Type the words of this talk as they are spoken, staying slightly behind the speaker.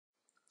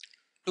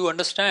To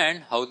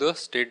understand how the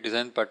state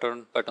design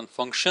pattern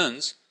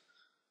functions,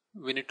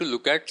 we need to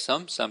look at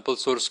some sample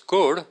source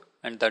code,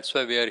 and that's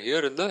why we are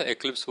here in the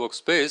Eclipse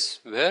workspace,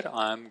 where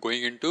I am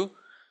going into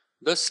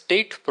the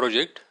state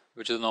project,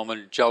 which is a normal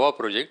Java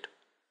project.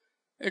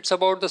 It's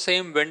about the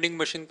same vending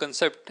machine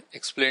concept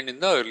explained in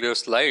the earlier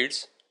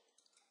slides.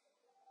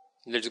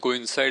 Let's go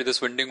inside this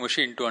vending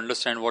machine to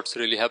understand what's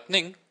really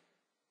happening.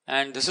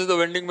 And this is the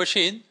vending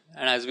machine,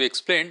 and as we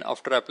explained,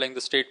 after applying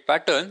the state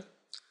pattern,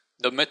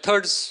 the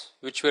methods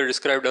which were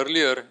described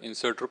earlier,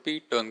 insert rupee,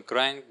 turn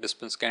crank,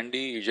 dispense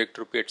candy, eject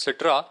rupee,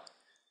 etc.,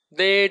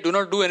 they do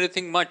not do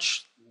anything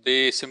much.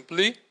 They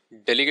simply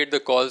delegate the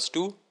calls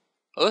to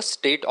a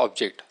state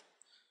object.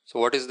 So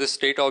what is this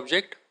state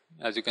object?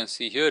 As you can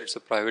see here, it's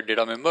a private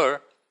data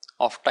member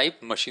of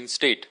type machine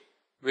state.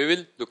 We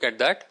will look at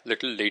that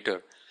little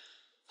later.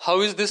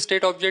 How is this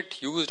state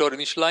object used or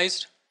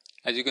initialized?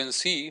 As you can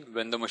see,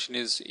 when the machine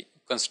is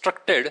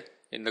constructed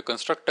in the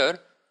constructor,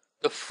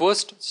 the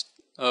first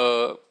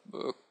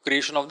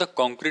creation of the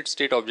concrete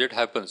state object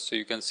happens. So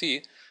you can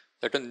see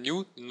that a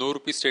new no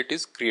rupee state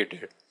is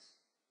created.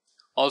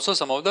 Also,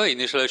 some of the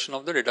initialization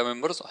of the data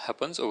members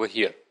happens over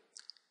here.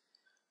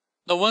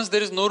 Now once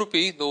there is no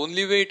rupee, the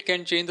only way it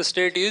can change the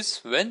state is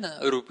when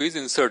a rupee is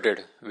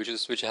inserted,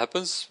 which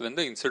happens when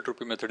the insert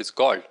rupee method is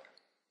called.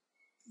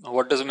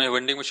 What does my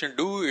vending machine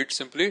do? It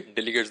simply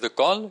delegates the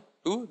call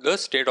to the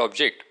state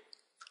object.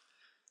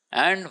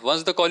 And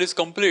once the call is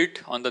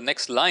complete, on the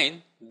next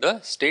line,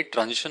 the state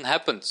transition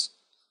happens.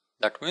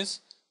 That means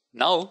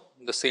now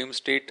the same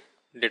state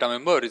data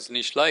member is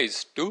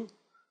initialized to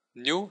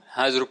new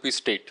has rupee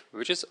state,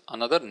 which is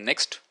another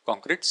next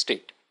concrete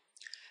state.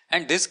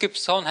 And this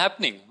keeps on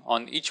happening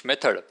on each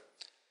method.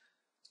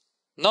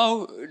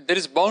 Now there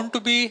is bound to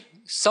be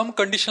some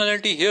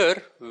conditionality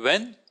here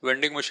when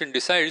vending machine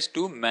decides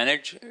to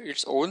manage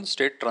its own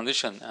state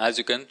transition, as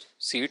you can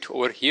see it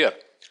over here.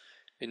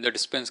 In the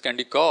dispense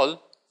candy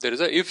call, there is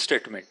a if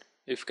statement.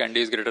 If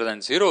candy is greater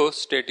than 0,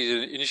 state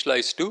is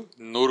initialized to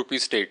no rupee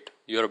state.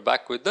 You are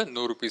back with the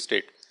no rupee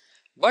state.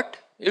 But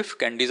if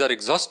candies are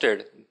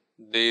exhausted,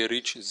 they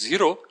reach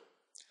 0,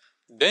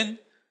 then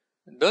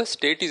the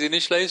state is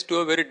initialized to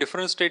a very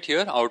different state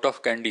here, out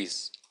of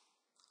candies,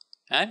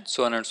 and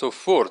so on and so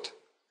forth.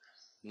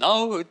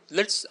 Now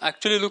let's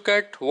actually look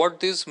at what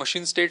these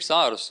machine states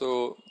are.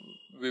 So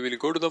we will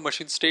go to the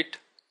machine state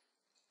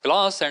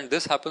class, and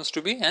this happens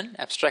to be an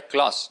abstract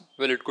class.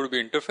 Well, it could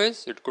be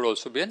interface, it could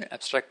also be an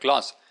abstract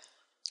class.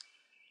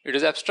 It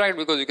is abstract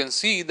because you can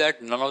see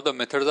that none of the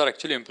methods are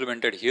actually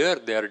implemented here.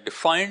 They are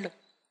defined,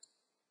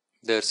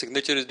 their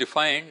signature is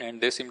defined, and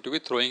they seem to be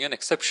throwing an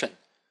exception.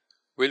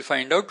 We'll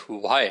find out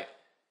why.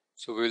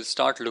 So we will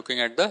start looking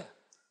at the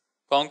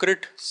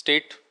concrete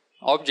state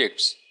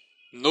objects.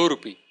 No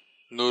rupee.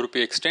 No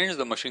rupee extends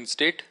the machine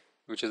state,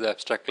 which is the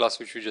abstract class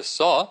which we just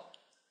saw.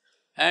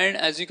 And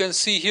as you can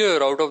see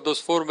here, out of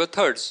those 4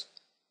 methods,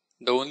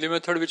 the only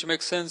method which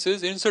makes sense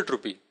is insert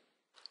rupee.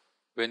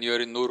 When you are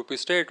in no rupee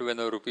state, when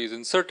a rupee is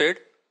inserted,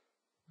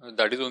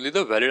 that is only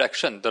the valid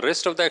action. The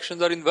rest of the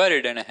actions are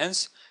invalid, and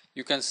hence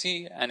you can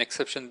see an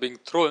exception being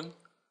thrown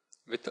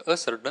with a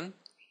certain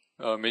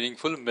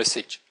meaningful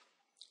message.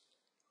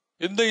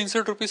 In the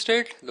insert rupee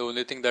state, the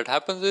only thing that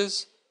happens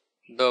is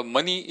the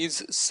money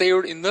is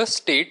saved in the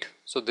state.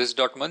 So this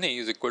dot money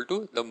is equal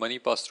to the money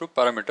pass through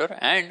parameter,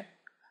 and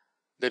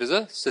there is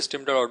a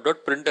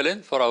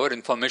system.out.println for our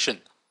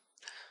information.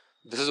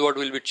 This is what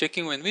we will be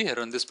checking when we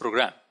run this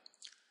program.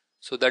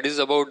 So that is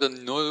about the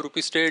no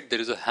rupee state. There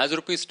is a has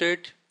rupee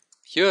state.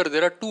 Here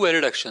there are 2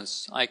 valid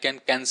actions. I can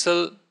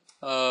cancel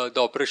the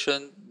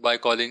operation by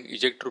calling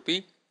eject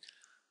rupee,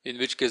 in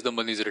which case the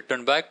money is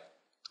returned back,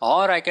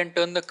 or I can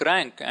turn the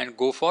crank and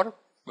go for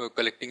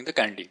collecting the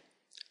candy.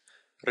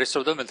 Rest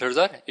of the methods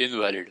are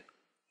invalid.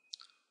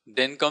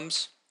 Then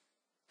comes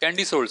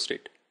candy sold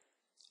state.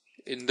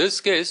 In this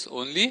case,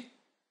 only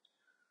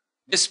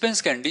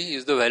dispense candy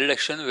is the valid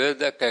action, where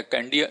the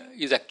candy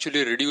is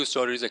actually reduced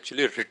or is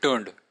actually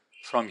returned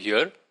from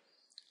here.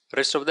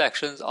 Rest of the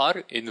actions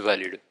are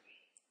invalid.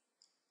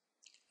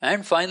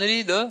 And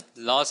finally, the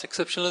last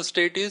exceptional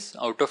state is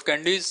out of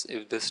candies.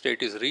 If this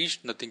state is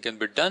reached, nothing can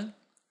be done.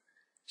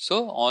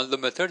 So all the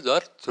methods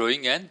are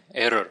throwing an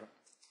error.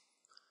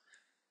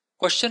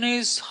 Question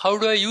is, how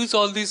do I use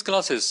all these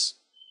classes?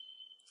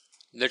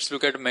 Let's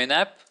look at main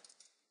app.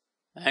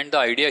 And the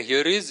idea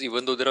here is,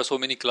 even though there are so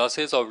many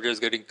classes, objects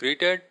getting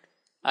created,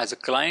 as a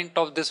client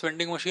of this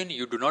vending machine,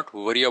 you do not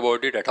worry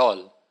about it at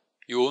all.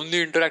 You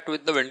only interact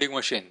with the vending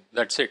machine.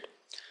 That's it.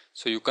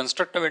 So you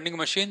construct a vending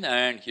machine,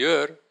 and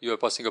here you are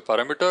passing a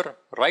parameter.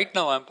 Right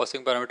now I am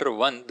passing parameter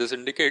 1. This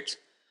indicates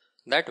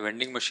that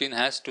vending machine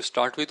has to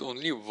start with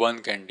only 1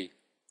 candy.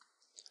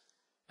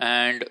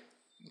 And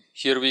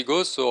here we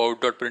go. So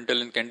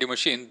out.println candy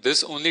machine,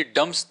 this only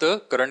dumps the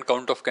current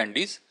count of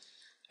candies.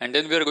 And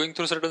then we are going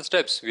through certain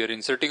steps. We are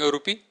inserting a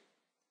rupee,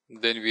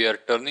 then we are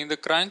turning the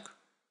crank,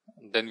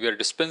 then we are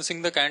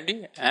dispensing the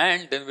candy,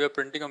 and then we are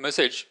printing a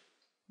message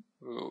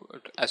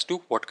as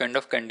to what kind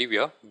of candy we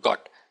have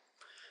got.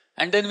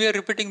 And then we are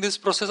repeating this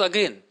process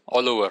again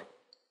all over.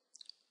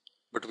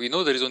 but we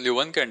know there is only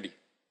one candy.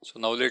 So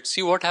now let's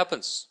see what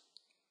happens.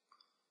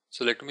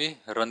 So let me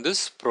run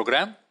this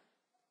program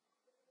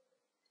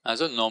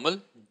as a normal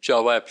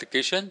Java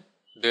application.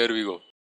 There we go.